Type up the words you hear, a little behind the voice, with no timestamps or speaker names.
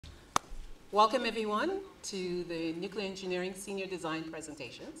Welcome everyone to the Nuclear Engineering Senior Design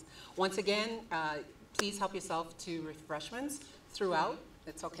presentations. Once again, please help yourself to refreshments throughout.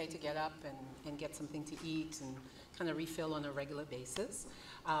 It's okay to get up and get something to eat and kind of refill on a regular basis.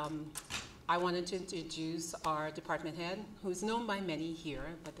 I wanted to introduce our department head, who's known by many here,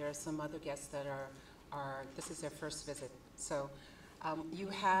 but there are some other guests that this is their first visit. So you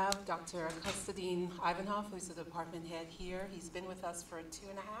have Dr. Kostadin Ivanov, who's the department head here. He's been with us for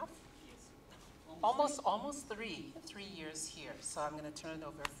 2.5? Almost three years here. So I'm going to turn it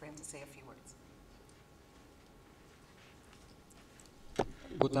over for him to say a few words.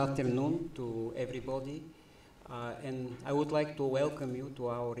 Good afternoon to everybody. And I would like to welcome you to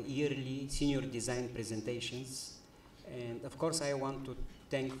our yearly senior design presentations. And of course, I want to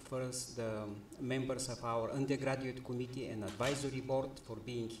thank first the members of our undergraduate committee and advisory board for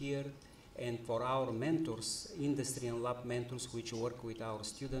being here, and for our mentors, industry and lab mentors, which work with our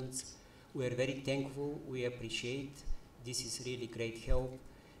students. We are very thankful, we appreciate. This is really great help,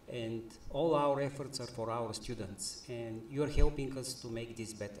 and all our efforts are for our students, and you are helping us to make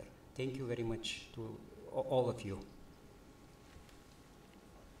this better. Thank you very much to all of you.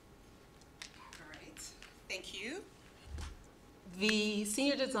 All right, thank you. The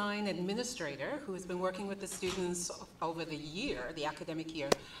Senior Design Administrator, who has been working with the students over the year, the academic year,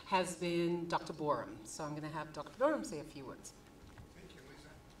 has been Dr. Borum. So I'm going to have Dr. Borum say a few words.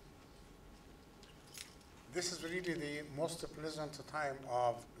 This is really the most pleasant time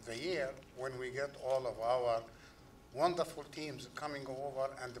of the year when we get all of our wonderful teams coming over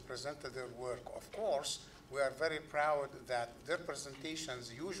and present their work. Of course, we are very proud that their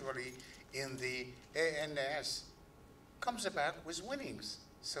presentations usually in the ANS comes back with winnings.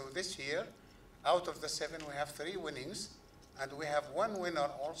 So this year, out of the 7, we have 3 winnings, and we have 1 winner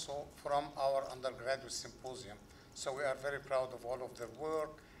also from our undergraduate symposium. So we are very proud of all of their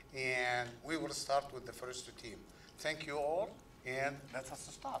work. And we will start with the first team. Thank you all, and let us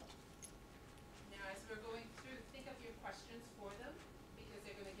start. Now, as we're going through, think of your questions for them, because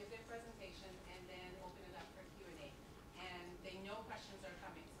they're going to give their presentation and then open it up for Q&A. And they know questions are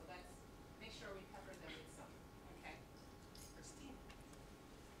coming, so let's make sure we pepper them with some. Okay? First team.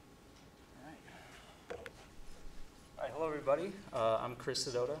 All right, hello everybody. I'm Chris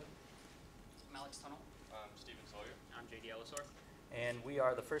Sedota. I'm Alex Tunnel. I'm Steven Sawyer. I'm JD Ellisor. And we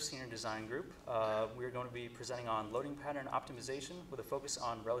are the first senior design group. We're going to be presenting on loading pattern optimization with a focus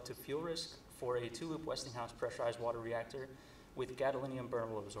on relative fuel risk for a 2-loop Westinghouse pressurized water reactor with gadolinium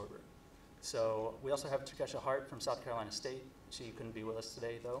burnable absorber. So we also have Takesha Hart from South Carolina State. She couldn't be with us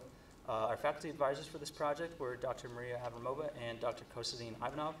today though. Our faculty advisors for this project were Dr. Maria Avramova and Dr. Kostadin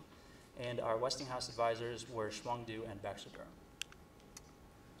Ivanov. And our Westinghouse advisors were Schwangdu and Baxter-Durham.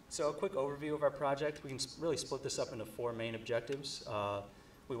 So a quick overview of our project. We can really split this up into 4 main objectives.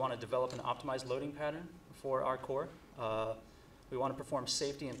 We want to develop an optimized loading pattern for our core. We want to perform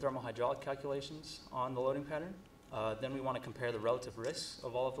safety and thermal hydraulic calculations on the loading pattern. Then we want to compare the relative risks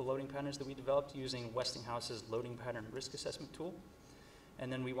of all of the loading patterns that we developed using Westinghouse's loading pattern risk assessment tool.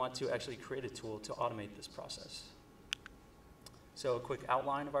 And then we want to actually create a tool to automate this process. So a quick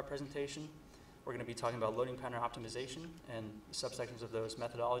outline of our presentation. We're going to be talking about loading pattern optimization and subsections of those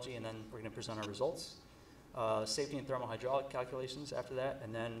methodology, and then we're going to present our results. Safety and thermal hydraulic calculations after that,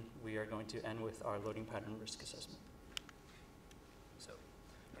 and then we are going to end with our loading pattern risk assessment. So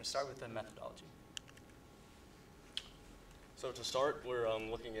I'm going to start with the methodology. So to start, we're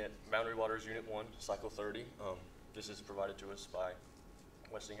looking at Boundary Waters Unit 1, Cycle 30. This is provided to us by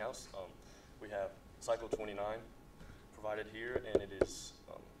Westinghouse. We have Cycle 29 provided here, and it is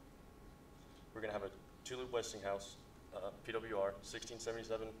we're going to have a 2-loop Westinghouse PWR,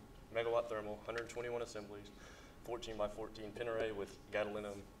 1677 megawatt thermal, 121 assemblies, 14 by 14 pin array with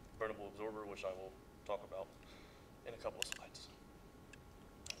gadolinium burnable absorber, which I will talk about in a couple of slides.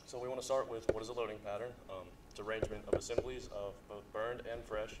 So we want to start with what is a loading pattern. It's arrangement of assemblies of both burned and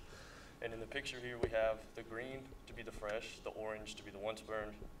fresh. And in the picture here we have the green to be the fresh, the orange to be the once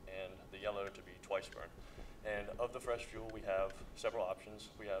burned, and the yellow to be twice burned. And of the fresh fuel, we have several options.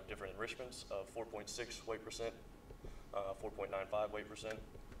 We have different enrichments of 4.6 weight percent, 4.95 weight percent.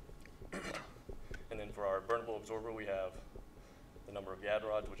 And then for our burnable absorber, we have the number of gad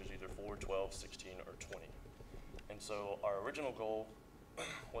rods, which is either 4, 12, 16, or 20. And so our original goal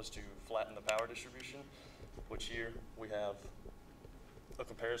was to flatten the power distribution, which here we have a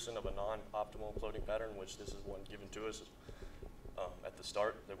comparison of a non-optimal floating pattern, which this is one given to us at the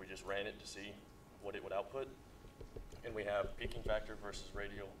start that we just ran it to see what it would output. And we have peaking factor versus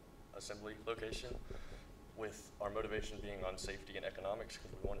radial assembly location, with our motivation being on safety and economics,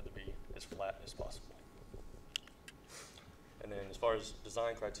 because we want it to be as flat as possible. And then as far as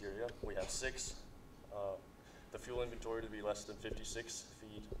design criteria, we have 6. The fuel inventory to be less than 56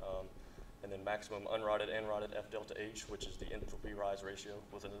 feet, and then maximum unrotted and rotted F delta H, which is the enthalpy rise ratio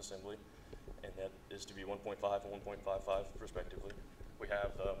within an assembly, and that is to be 1.5 and 1.55 respectively. We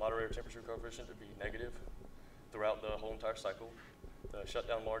have the moderator temperature coefficient to be negative throughout the whole entire cycle, the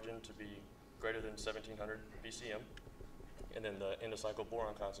shutdown margin to be greater than 1700 BCM, and then the end of cycle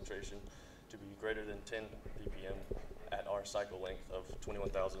boron concentration to be greater than 10 ppm at our cycle length of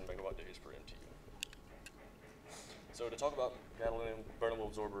 21,000 megawatt days per MTU. So to talk about gadolinium burnable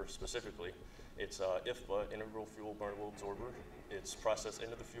absorber specifically, it's IFBA, integral fuel burnable absorber. It's processed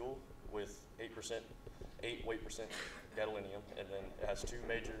into the fuel with 8 weight percent gadolinium, and then it has 2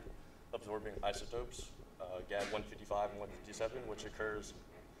 major absorbing isotopes, GAD 155 and 157, which occurs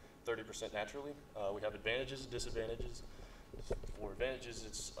 30% naturally. We have advantages and disadvantages. For advantages,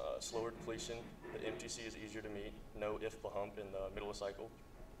 it's slower depletion. The MTC is easier to meet. No IFBA hump in the middle of cycle.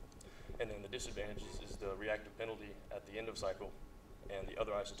 And then the disadvantages is the reactive penalty at the end of cycle, and the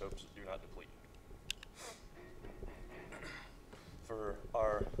other isotopes do not deplete. For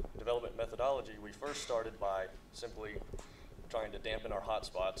our development methodology, we first started by simply trying to dampen our hot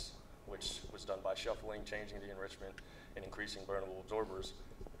spots, which was done by shuffling, changing the enrichment, and increasing burnable absorbers,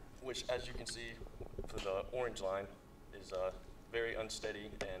 which, as you can see for the orange line, is very unsteady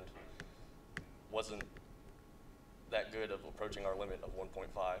and wasn't that good of approaching our limit of 1.5.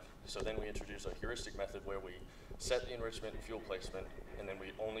 So then we introduced a heuristic method where we set the enrichment and fuel placement, and then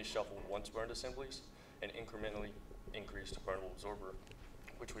we only shuffled once burned assemblies and incrementally increased burnable absorber,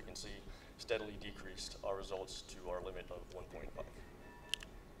 which we can see steadily decreased our results to our limit of 1.5.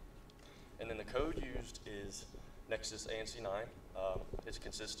 And then the code used is Nexus ANC 9. It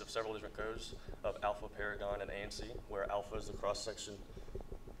consists of several different codes of Alpha, Paragon, and ANC, where Alpha is the cross-section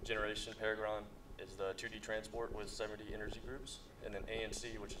generation, Paragon is the 2D transport with 70 energy groups, and then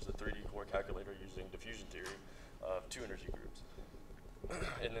ANC, which is the 3D core calculator using diffusion theory of 2 energy groups.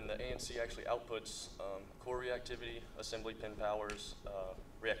 And then the ANC actually outputs core reactivity, assembly pin powers,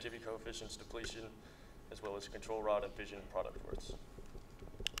 reactivity coefficients, depletion, as well as control rod and fission product worths.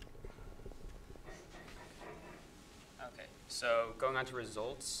 Okay, so going on to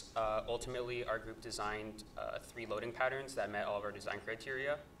results, ultimately our group designed 3 loading patterns that met all of our design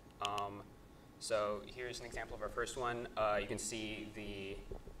criteria. So here's an example of our first one. You can see the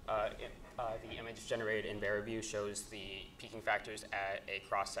image generated in VeriView shows the peaking factors at a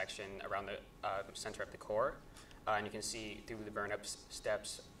cross-section around the center of the core. And you can see through the burn-up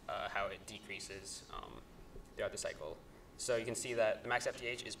steps how it decreases throughout the cycle. So you can see that the max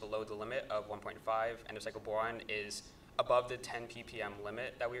FDH is below the limit of 1.5. End of cycle boron is above the 10 ppm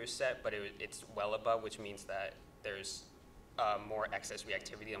limit that we were set, but it's well above, which means that there's more excess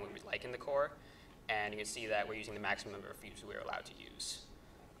reactivity than we would like in the core. And you can see that we're using the maximum number of feeds we're allowed to use.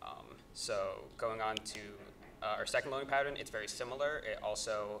 So going on to our second loading pattern, it's very similar. It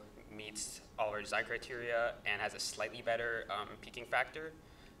also meets all of our design criteria and has a slightly better peaking factor,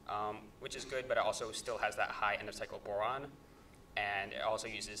 which is good, but it also still has that high end of cycle boron. And it also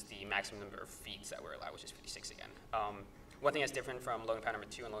uses the maximum number of feeds that we're allowed, which is 56 again. One thing that's different from loading pattern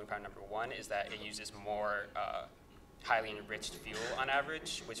number 2 and loading pattern number 1 is that it uses more highly enriched fuel on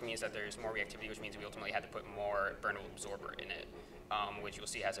average, which means that there's more reactivity, which means we ultimately had to put more burnable absorber in it, which you'll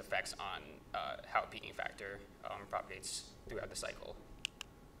see has effects on how peaking factor propagates throughout the cycle.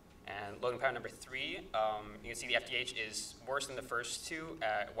 And loading pattern number 3, you can see the FDH is worse than the first 2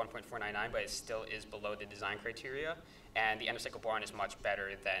 at 1.499, but it still is below the design criteria. And the end of cycle boron is much better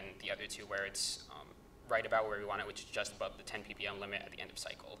than the other 2, where it's right about where we want it, which is just above the 10 ppm limit at the end of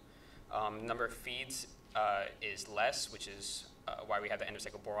cycle. Number of feeds is less, which is why we have the end of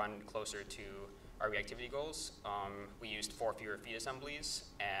cycle boron closer to our reactivity goals. We used 4 fewer feed assemblies,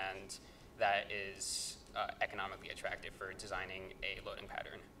 and that is economically attractive for designing a loading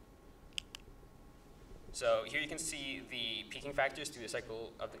pattern. So here you can see the peaking factors through the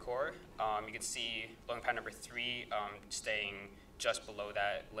cycle of the core. You can see loading pattern number 3 staying just below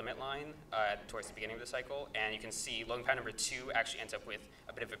that limit line towards the beginning of the cycle. And you can see loading pattern number 2 actually ends up with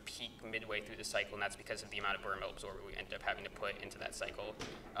a bit of a peak midway through the cycle, and that's because of the amount of burnable absorber we ended up having to put into that cycle,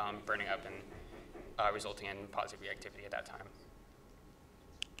 burning up and resulting in positive reactivity at that time.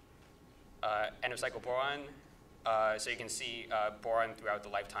 End of cycle boron. So you can see boron throughout the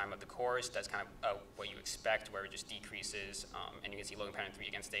lifetime of the cores does kind of what you expect, where it just decreases, and you can see loading pattern 3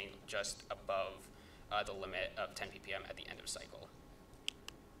 again staying just above the limit of 10 ppm at the end of cycle.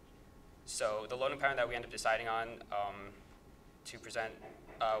 So the loading pattern that we ended up deciding on to present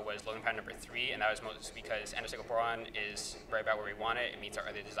was loading pattern number 3, and that was mostly because end of cycle boron is right about where we want it. It meets our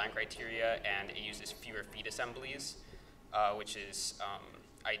other design criteria, and it uses fewer feed assemblies. which is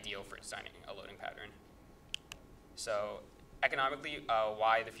ideal for designing a loading pattern. So economically,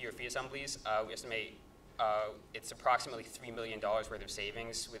 why the fewer feet assemblies? We estimate it's approximately $3 million worth of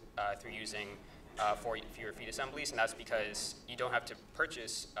savings through using fewer feet assemblies, and that's because you don't have to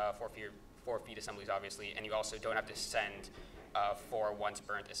purchase four feet assemblies, obviously, and you also don't have to send 4 once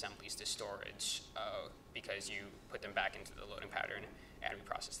burnt assemblies to storage because you put them back into the loading pattern and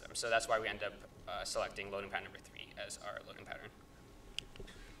reprocess them. So that's why we end up selecting loading pattern number 3 as our loading pattern.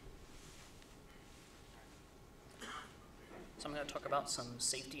 So I'm going to talk about some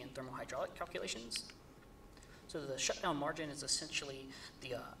safety and thermohydraulic calculations. So the shutdown margin is essentially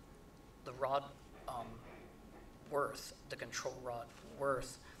the rod worth, the control rod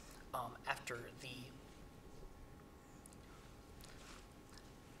worth after the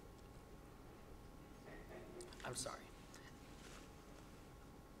I'm sorry.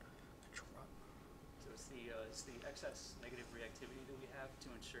 Control rod. So it's the excess negative reactivity that we have to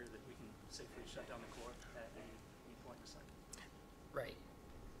ensure that we can safely shut down the core at any point in the cycle. Right.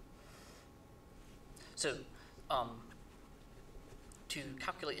 So to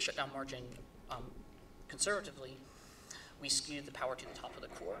calculate the shutdown margin conservatively, we skew the power to the top of the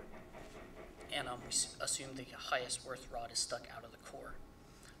core, and we assume the highest worth rod is stuck out of the core.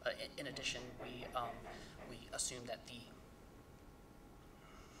 In addition, we assume that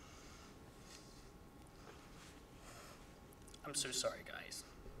I'm so sorry, guys.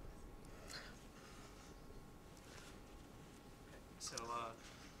 So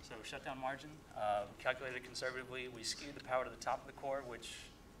shutdown margin, calculated conservatively, we skew the power to the top of the core, which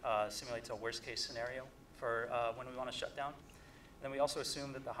simulates a worst case scenario for when we want to shut down. And then we also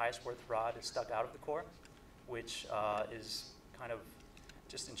assume that the highest worth rod is stuck out of the core, which is kind of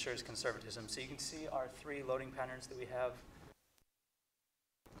just ensures conservatism. So you can see our 3 loading patterns that we have.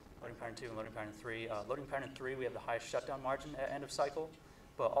 Loading pattern 2 and loading pattern 3. Loading pattern 3, we have the highest shutdown margin at end of cycle,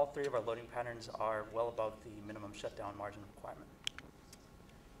 but all 3 of our loading patterns are well above the minimum shutdown margin requirement.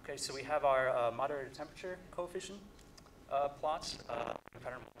 Okay, so we have our moderated temperature coefficient plots,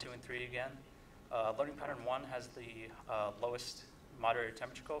 pattern 2 and 3 again. Loading pattern 1 has the lowest moderated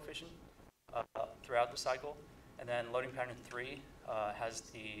temperature coefficient throughout the cycle, and then loading pattern 3 has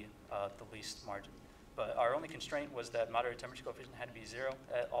the least margin. But our only constraint was that moderated temperature coefficient had to be 0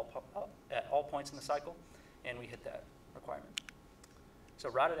 at all points in the cycle, and we hit that requirement. So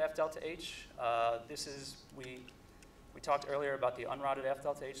rotted F delta H, this is, we talked earlier about the unrotted F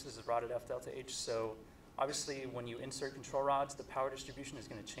delta H. This is rotted F delta H. So obviously, when you insert control rods, the power distribution is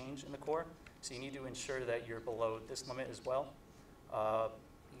going to change in the core. So you need to ensure that you're below this limit as well.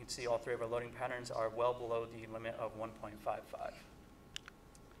 You can see all 3 of our loading patterns are well below the limit of 1.55.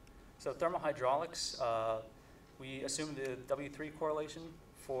 So thermohydraulics, we assume the W3 correlation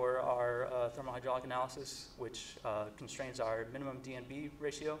for our thermohydraulic analysis, which constrains our minimum DNB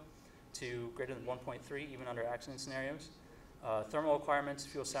ratio to greater than 1.3, even under accident scenarios. Thermal requirements,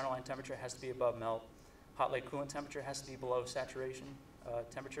 fuel center line temperature has to be above melt. Hot leg coolant temperature has to be below saturation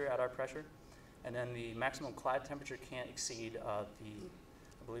temperature at our pressure. And then the maximum clad temperature can't exceed I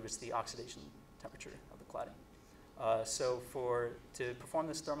believe it's the oxidation temperature of the cladding. So to perform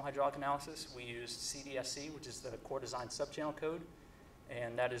this thermohydraulic analysis, we used CDSC, which is the core design subchannel code,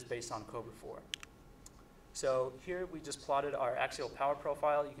 and that is based on Cobra 4. So here we just plotted our axial power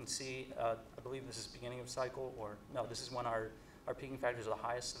profile. You can see, I believe this is beginning of cycle, or no, this is when our peaking factors are the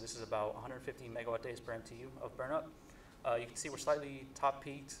highest. So this is about 150 megawatt days per MTU of burn up. You can see we're slightly top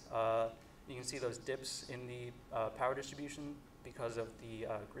peaked. You can see those dips in the power distribution because of the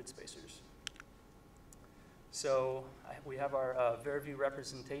grid spacers. So we have our Veriview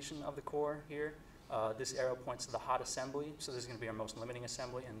representation of the core here. This arrow points to the hot assembly. So this is going to be our most limiting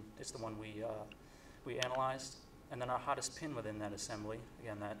assembly, and it's the one we analyzed. And then our hottest pin within that assembly,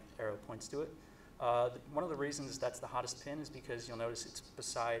 again, that arrow points to it. One of the reasons that's the hottest pin is because you'll notice it's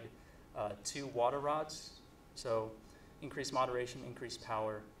beside 2 water rods. So increased moderation, increased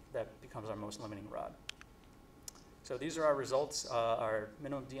power, that becomes our most limiting rod. So these are our results. Our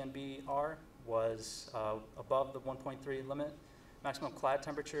minimum DNBR was above the 1.3 limit. Maximum clad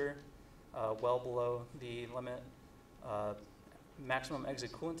temperature, well below the limit. Maximum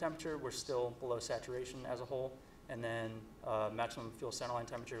exit coolant temperature, we're still below saturation as a whole. And then maximum fuel centerline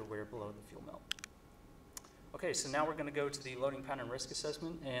temperature, we're below the fuel melt. Okay, so now we're going to go to the loading pattern risk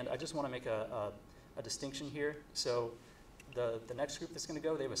assessment. And I just want to make a distinction here. So the next group that's going to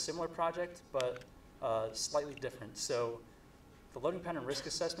go, they have a similar project, but slightly different. So the loading pattern risk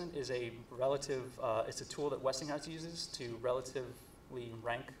assessment is a relative, it's a tool that Westinghouse uses to relatively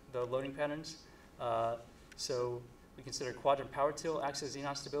rank the loading patterns. So We consider quadrant power tilt, axial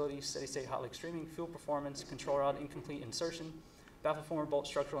xenon stability, steady state hot leg streaming, fuel performance, control rod incomplete insertion, baffle former bolt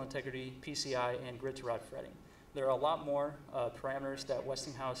structural integrity, PCI, and grid to rod fretting. There are a lot more parameters that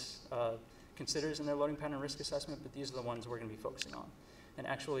Westinghouse considers in their loading pattern risk assessment, but these are the ones we're going to be focusing on. And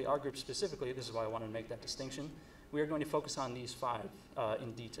actually, our group specifically, this is why I wanted to make that distinction, we are going to focus on these 5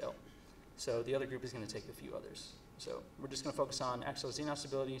 in detail. So the other group is going to take a few others. So we're just going to focus on axial xenon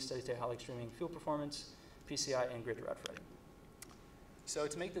stability, steady state hot leg streaming, fuel performance, PCI, and grid to rod fretting. So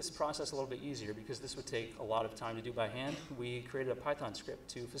to make this process a little bit easier, because this would take a lot of time to do by hand, we created a Python script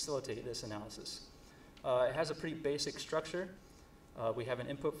to facilitate this analysis. It has a pretty basic structure. We have an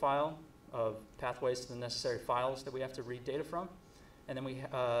input file of pathways to the necessary files that we have to read data from. And then we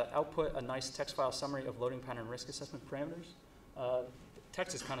output a nice text file summary of loading pattern risk assessment parameters.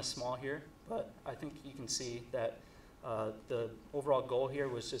 Text is kind of small here, but I think you can see that the overall goal here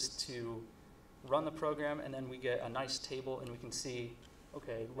was just to run the program, and then we get a nice table, and we can see,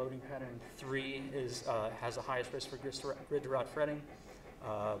 okay, loading pattern 3 has the highest risk for grid to rod fretting.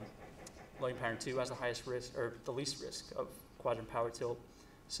 Loading pattern 2 has the highest risk, or the least risk of quadrant power tilt.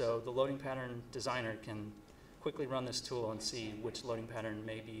 So the loading pattern designer can quickly run this tool and see which loading pattern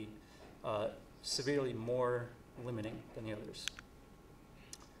may be severely more limiting than the others.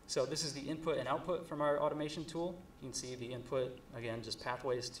 So this is the input and output from our automation tool. You can see the input, again, just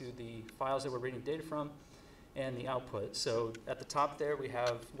pathways to the files that we're reading data from, and the output. So at the top there, we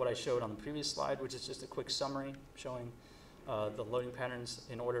have what I showed on the previous slide, which is just a quick summary showing the loading patterns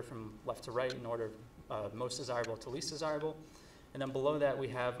in order from left to right, in order most desirable to least desirable. And then below that, we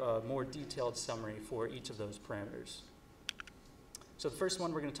have a more detailed summary for each of those parameters. So the first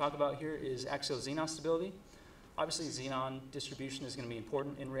one we're going to talk about here is axial xenon stability. Obviously, xenon distribution is going to be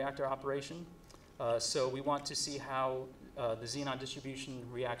important in reactor operation. So we want to see how the xenon distribution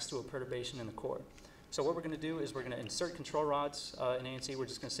reacts to a perturbation in the core. So what we're going to do is we're going to insert control rods in ANC. We're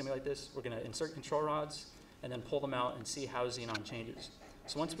just going to simulate this. We're going to insert control rods and then pull them out and see how xenon changes.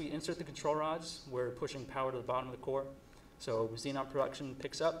 So once we insert the control rods, we're pushing power to the bottom of the core. So xenon production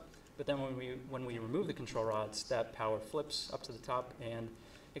picks up, but then when we remove the control rods, that power flips up to the top and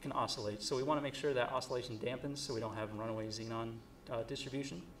it can oscillate. So we want to make sure that oscillation dampens so we don't have runaway xenon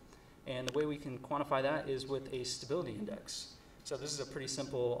distribution. And the way we can quantify that is with a stability index. So this is a pretty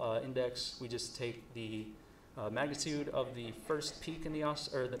simple index. We just take the magnitude of the first peak in the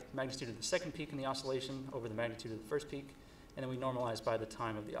the magnitude of the second peak in the oscillation over the magnitude of the first peak, and then we normalize by the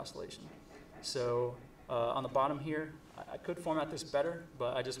time of the oscillation. So on the bottom here, I could format this better,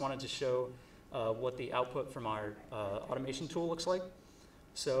 but I just wanted to show what the output from our automation tool looks like.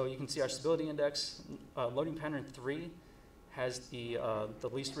 So you can see our stability index. Loading pattern 3 has the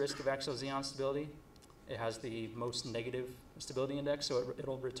least risk of axial xenon stability. It has the most negative stability index, so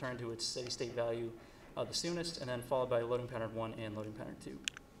it'll return to its steady state value the soonest, and then followed by loading pattern 1 and loading pattern 2.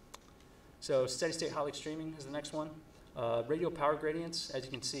 So steady state hot leg streaming is the next one. Radial power gradients, as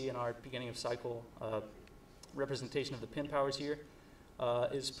you can see in our beginning of cycle representation of the pin powers here,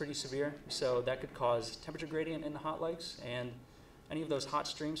 is pretty severe. So that could cause temperature gradient in the hot legs, and any of those hot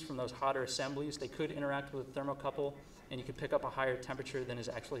streams from those hotter assemblies, they could interact with the thermocouple, and you could pick up a higher temperature than is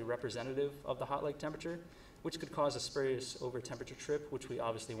actually representative of the hot leg temperature, which could cause a spurious over temperature trip, which we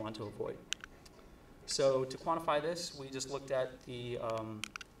obviously want to avoid. So to quantify this, we just looked at the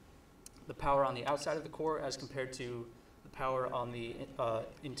power on the outside of the core as compared to the power on the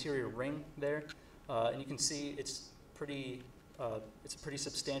interior ring there. And you can see it's a pretty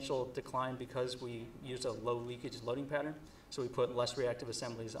substantial decline because we used a low leakage loading pattern. So we put less reactive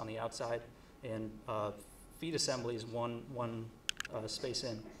assemblies on the outside and feed assemblies one space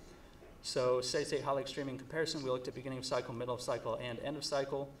in. So steady state hot leg streaming comparison, we looked at beginning of cycle, middle of cycle, and end of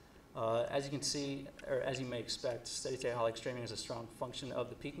cycle. As you can see, or as you may expect, steady state hot leg streaming is a strong function of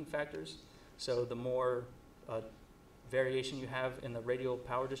the peaking factors. So the more variation you have in the radial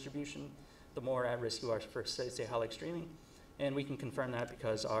power distribution, the more at risk you are for steady state hot leg streaming. And we can confirm that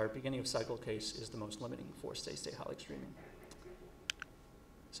because our beginning of cycle case is the most limiting for steady state hot leg streaming.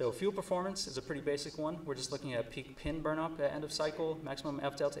 So fuel performance is a pretty basic one. We're just looking at peak pin burn up at end of cycle, maximum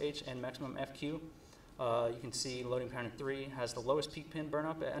F delta H, and maximum FQ. You can see loading pattern 3 has the lowest peak pin burn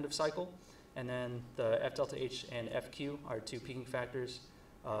up at end of cycle, and then the F delta H and FQ are 2 peaking factors.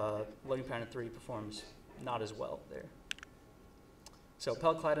 Loading pattern 3 performs not as well there. So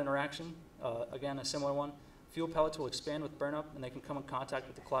pellet clad interaction, again a similar one. Fuel pellets will expand with burn up and they can come in contact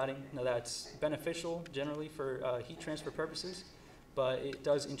with the cladding. Now that's beneficial generally for heat transfer purposes, but it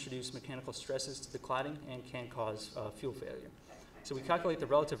does introduce mechanical stresses to the cladding and can cause fuel failure. So we calculate the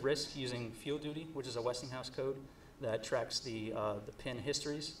relative risk using fuel duty, which is a Westinghouse code that tracks the pin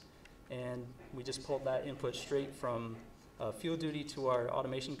histories. and we just pulled that input straight from fuel duty to our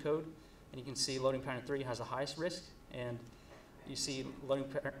automation code. And you can see loading pattern 3 has the highest risk, and you see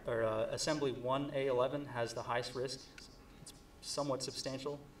assembly 1A11 has the highest risk. It's somewhat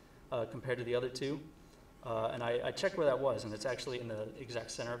substantial compared to the other two. And I checked where that was, and it's actually in the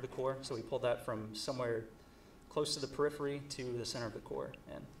exact center of the core. So we pulled that from somewhere close to the periphery to the center of the core,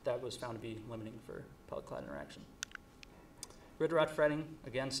 and that was found to be limiting for pellet clad interaction. Grid rod fretting,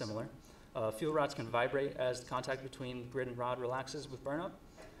 again similar. Fuel rods can vibrate as the contact between grid and rod relaxes with burnup,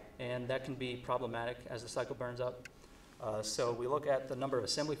 and that can be problematic as the cycle burns up. So we look at the number of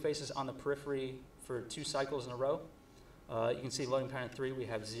assembly faces on the periphery for 2 cycles in a row. You can see loading pattern 3, we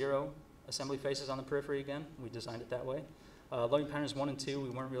have 0 assembly faces on the periphery again. We designed it that way. Loading patterns 1 and 2, we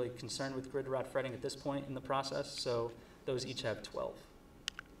weren't really concerned with grid rod fretting at this point in the process, so those each have 12.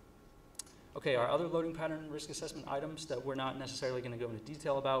 Okay, our other loading pattern risk assessment items that we're not necessarily going to go into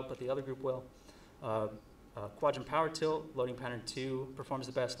detail about, but the other group will. Quadrant power tilt, loading pattern 2 performs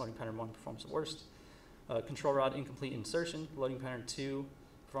the best, loading pattern 1 performs the worst. Control rod incomplete insertion, loading pattern 2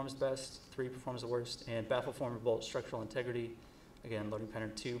 performs the best, 3 performs the worst. And baffle former bolt structural integrity, again, loading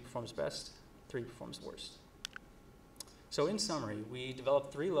pattern 2 performs best, 3 performs the worst. So in summary, we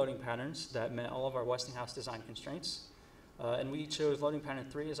developed 3 loading patterns that met all of our Westinghouse design constraints. And we chose loading pattern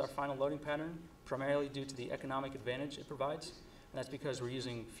 3 as our final loading pattern, primarily due to the economic advantage it provides. And that's because we're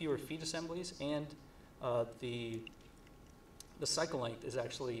using fewer feed assemblies, and the cycle length is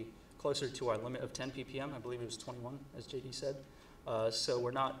actually closer to our limit of 10 ppm. I believe it was 21, as JD said. So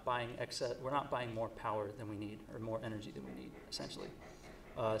we're not buying more power than we need, or more energy than we need, essentially.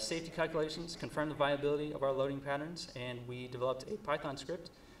 Safety calculations confirm the viability of our loading patterns, and we developed a Python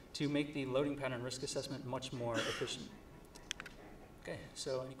script to make the loading pattern risk assessment much more efficient. Okay,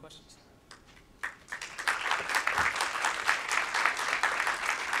 so any questions?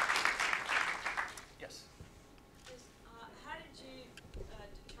 Yes. How did you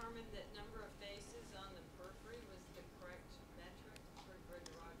determine that number of faces on the periphery was the correct metric for grid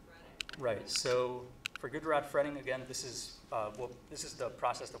rod fretting? Right, so for grid rod fretting, again, this is the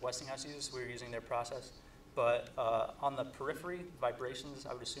process that Westinghouse uses. We're using their process. But on the periphery, vibrations,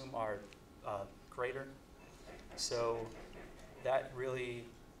 I would assume, are greater. So that really,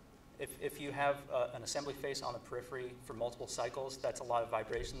 if you have an assembly face on the periphery for multiple cycles, that's a lot of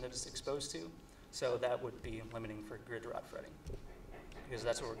vibration that it's exposed to. So that would be limiting for grid rod fretting, because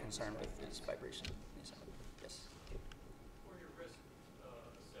that's what we're concerned with, is vibration. Yes? For your risk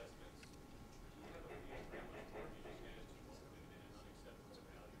assessments, do you have a real parameter, or do you just manage to walk within an unacceptable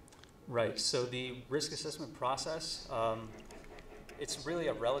value? Right, so the risk assessment process, it's really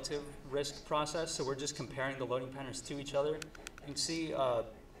a relative risk process, so we're just comparing the loading patterns to each other. You can see,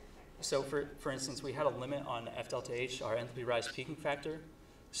 so for instance, we had a limit on F delta H, our enthalpy rise peaking factor.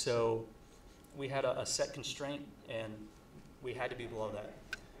 So we had a set constraint, and we had to be below that.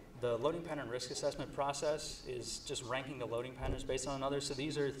 The loading pattern risk assessment process is just ranking the loading patterns based on another. So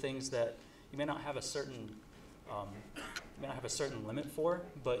these are things that you may not have a certain limit for,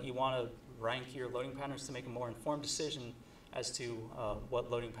 but you want to rank your loading patterns to make a more informed decision as to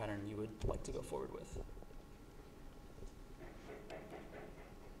what loading pattern you would like to go forward with.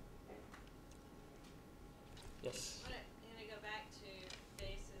 Yes? I'm going to go back to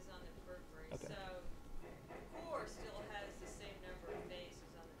faces on the periphery. Okay. So the core still has the same number of faces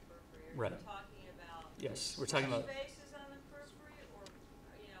on the periphery. Are Right. you talking about Yes, we're talking about, faces on the periphery, or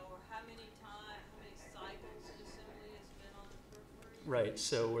or how many cycles an assembly has been on the periphery? right,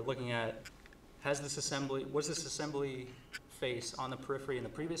 so we're looking at, was this assembly face on the periphery in the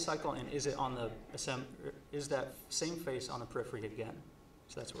previous cycle, and is it on the is that same face on the periphery again?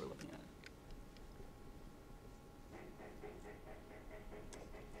 So that's what we're looking at.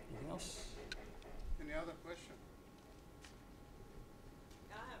 Anything else? Any other question?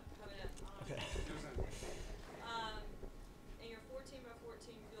 I have coming up. Okay. Susan? In your 14 by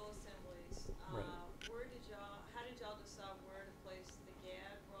 14 fuel assemblies, Right. how did y'all decide where to place the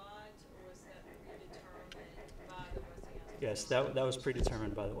gad rods, or was that predetermined by the Westinghouse? Yes, that was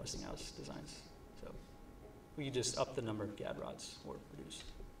predetermined by the Westinghouse designs. So we could just up the number of gad rods or produce.